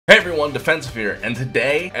Hey everyone, Defensive here, and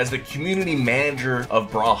today, as the community manager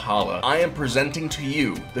of Brawlhalla, I am presenting to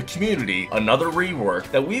you, the community, another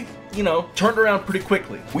rework that we've, turned around pretty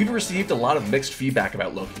quickly. We've received a lot of mixed feedback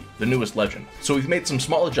about Loki, the newest legend, so we've made some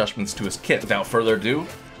small adjustments to his kit. Without further ado,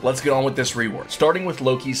 let's get on with this rework. Starting with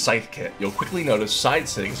Loki's Scythe kit, you'll quickly notice Side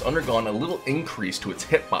Sig has undergone a little increase to its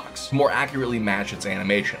hitbox to more accurately match its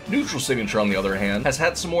animation. Neutral Signature, on the other hand, has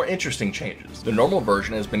had some more interesting changes. The normal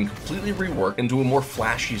version has been completely reworked into a more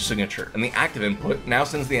flashy signature, and the active input now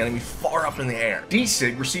sends the enemy far up in the air.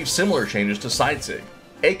 D-Sig receives similar changes to Side Sig,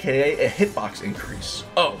 aka a hitbox increase.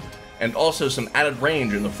 Oh, and also some added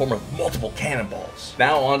range in the form of multiple cannonballs.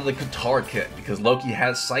 Now on to the Katar kit, because Loki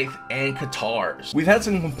has Scythe and Katars. We've had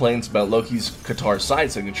some complaints about Loki's Katar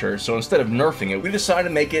side signature, so instead of nerfing it, we decided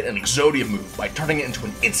to make it an Exodia move by turning it into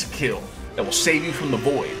an insta-kill that will save you from the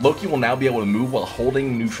void. Loki will now be able to move while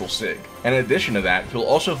holding neutral sig. And in addition to that, he'll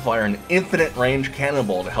also fire an infinite range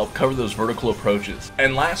cannonball to help cover those vertical approaches.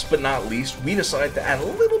 And last but not least, we decided to add a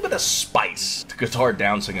little bit of spice to Katar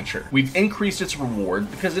down signature. We've increased its reward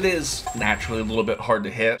because it is naturally a little bit hard to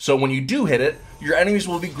hit, so when you do hit it, your enemies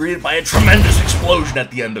will be greeted by a tremendous explosion at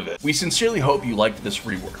the end of it. We sincerely hope you liked this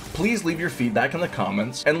rework. Please leave your feedback in the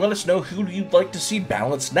comments and let us know who you'd like to see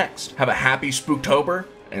balanced next. Have a happy Spooktober,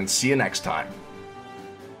 and see you next time.